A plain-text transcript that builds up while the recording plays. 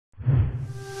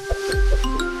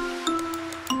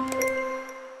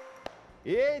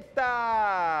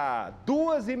Eita!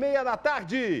 2h30 da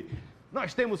tarde.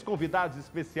 Nós temos convidados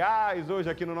especiais hoje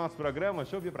aqui no nosso programa.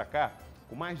 Deixa eu vir pra cá.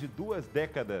 Com mais de duas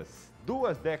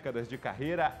décadas de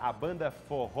carreira, a banda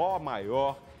Forró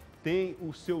Maior tem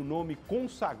o seu nome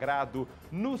consagrado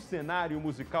no cenário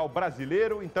musical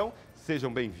brasileiro. Então,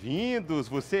 sejam bem-vindos.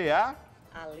 Você é a...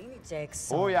 Aline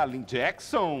Jackson. Oi, Aline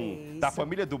Jackson. Isso. Da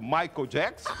família do Michael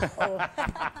Jackson.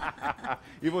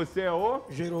 E você é o...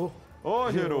 Gerou.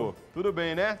 Ô, Gerô, tudo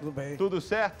bem, né? Tudo bem. Tudo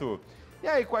certo? E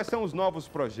aí, quais são os novos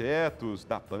projetos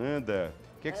da banda?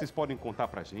 O que é que vocês podem contar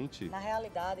pra gente? Na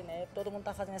realidade, né, todo mundo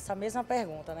tá fazendo essa mesma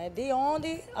pergunta, né?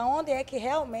 Aonde é que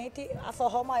realmente a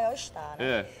Forró Maior está,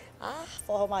 né? É. A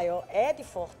Forró Maior é de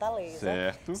Fortaleza.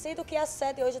 Certo. Sendo que a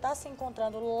sede hoje está se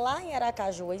encontrando lá em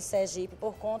Aracaju, em Sergipe,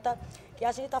 por conta que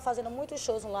a gente está fazendo muitos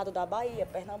shows no lado da Bahia,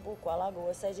 Pernambuco,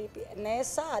 Alagoas, Sergipe,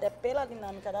 nessa área, pela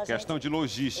dinâmica da gente. Questão de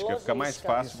logística, fica mais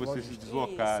fácil vocês se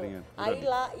deslocarem. Isso. Aí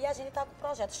lá, e a gente tá com o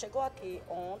projeto, chegou aqui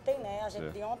ontem, né? A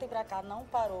gente de ontem pra cá não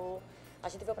parou. A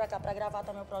gente veio pra cá pra gravar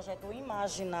também o projeto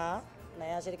Imaginar,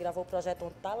 né? A gente gravou o projeto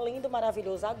ontem, tá lindo,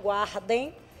 maravilhoso,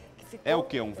 aguardem. Ficou... É o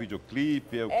quê? Um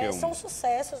videoclipe? É o quê? São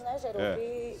sucessos, né, Gerô?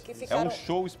 Que ficaram... É um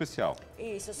show especial.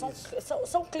 Isso,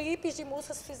 são clipes de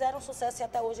músicas que fizeram sucesso e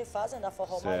até hoje fazem, da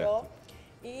Forró Maior.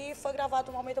 E foi gravado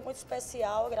um momento muito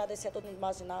especial. Agradecer a todo mundo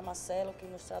Imaginar, Marcelo, que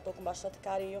nos tratou com bastante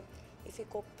carinho. E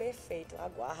ficou perfeito,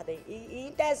 aguardem. E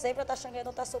em dezembro a Taxangueira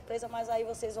não tá surpresa, mas aí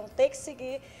vocês vão ter que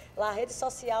seguir lá a rede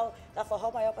social da Forró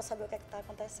Maior para saber o que é que tá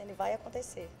acontecendo e vai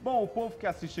acontecer. Bom, o povo que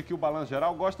assiste aqui o Balanço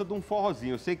Geral gosta de um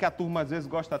forrozinho. Eu sei que a turma às vezes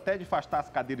gosta até de afastar as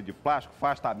cadeiras de plástico,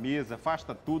 afasta a mesa,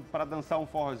 afasta tudo para dançar um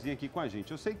forrozinho aqui com a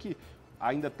gente. Eu sei que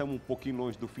ainda estamos um pouquinho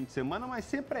longe do fim de semana, mas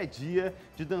sempre é dia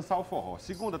de dançar o forró.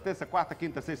 Segunda, terça, quarta,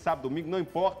 quinta, sexta, sábado, domingo, não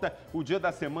importa o dia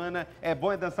da semana, é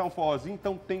bom dançar um forrozinho,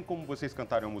 então tem como vocês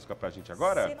cantarem uma música pra gente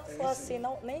agora? Se não for assim,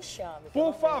 não, nem chame.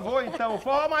 Por favor, então,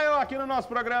 Forró Maior aqui no nosso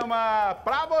programa,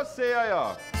 pra você aí,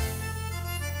 ó.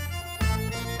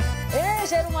 Ei,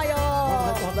 Gero Maior!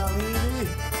 Vamos recordar, Aline.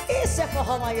 Isso é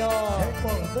Forró Maior!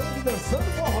 Recordando e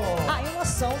dançando forró. A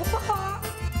emoção do forró!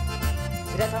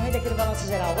 Diretamente aqui no Balanço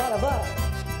Geral. Bora, bora!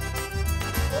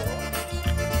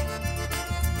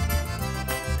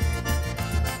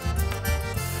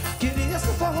 Queria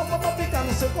ser sua roupa pra ficar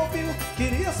no seu corpinho.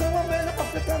 Queria ser uma velha pra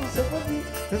ficar no seu corpinho.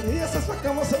 Queria ser sua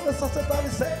cama, seu lençol, seu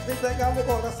travesseiro. Entregar meu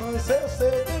coração e ser o seu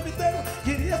o tempo inteiro.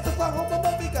 Queria ser sua roupa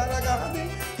pra ficar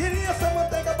agarradinho. Queria ser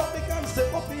manteiga pra ficar no seu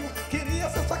corpinho. Queria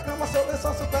ser sua cama, seu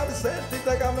lençol, seu travesseiro.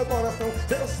 Entregar meu coração,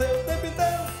 ser o seu o tempo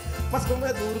inteiro. Mas como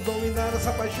é duro dominar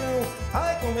essa paixão.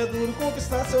 Ai, como é duro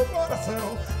conquistar seu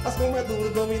coração. Mas como é duro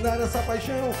dominar essa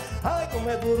paixão. Ai, como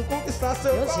é duro conquistar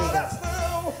seu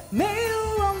coração.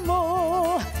 Meu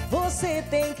amor, você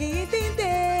tem que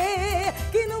entender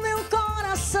que no meu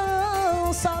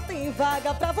coração só tem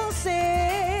vaga pra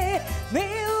você.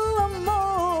 Meu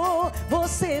amor,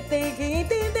 você tem que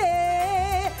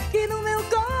entender que no meu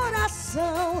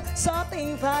coração só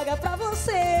tem vaga pra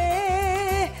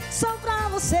você. Só pra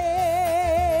você.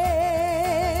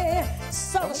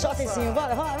 Só no shoppingzinho,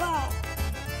 bora, bora, bora.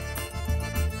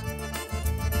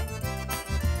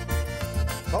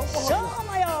 Show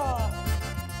Maior!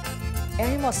 É a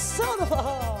emoção do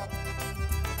forró.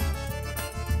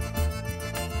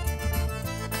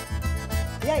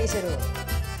 E aí, Gerô?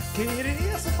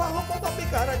 Queria ser sua roupa pra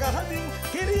ficar agarradinho.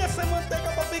 Queria ser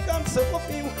manteiga pra ficar no seu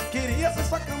corpinho. Queria ser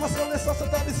sua cama, seu lençol, seu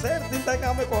travesseiro. De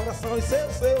entregar meu coração e ser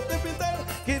o seu o tempo inteiro.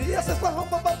 Queria ser sua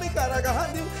roupa pra ficar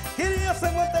agarradinho. Queria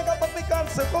ser manteiga pra ficar no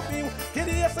seu corpinho.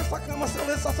 Queria ser sua cama, seu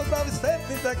lençol, seu travesseiro.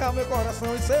 De entregar meu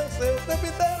coração e ser o seu o tempo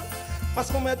inteiro. Mas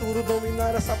como é duro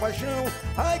dominar essa paixão.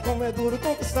 Ai, como é duro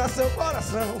conquistar seu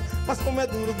coração. Mas como é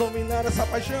duro dominar essa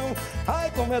paixão.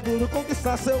 Ai, como é duro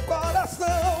conquistar seu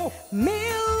coração.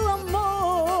 Meu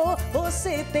amor,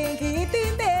 você tem que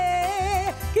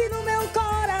entender que no meu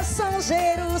coração,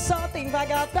 Gero, só tem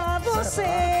vaga pra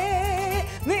você.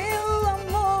 Meu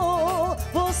amor,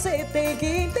 você tem que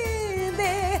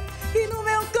entender que no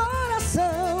meu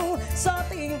coração só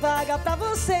tem vaga pra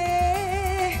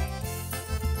você.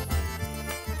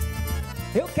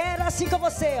 Eu quero assim com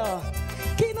você, ó.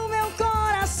 Que no meu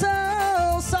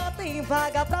coração só tem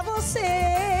vaga pra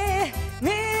você.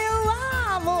 Meu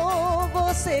amor,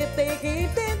 você tem que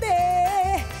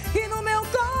entender que no meu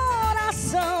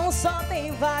coração só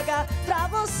tem vaga pra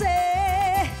você.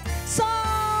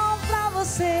 Só pra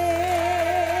você.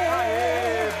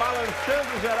 Aê,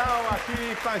 Balançando Geral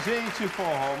aqui com a gente,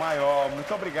 Forró Maior.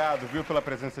 Muito obrigado, viu, pela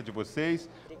presença de vocês.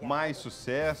 Obrigada. Mais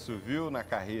sucesso, viu, na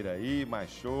carreira aí, mais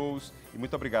shows. E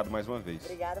muito obrigado mais uma vez.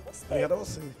 Obrigada a você. Obrigado a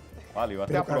você. Valeu,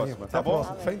 até a próxima, tá bom?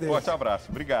 Forte abraço.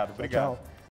 Obrigado, obrigado. Tchau.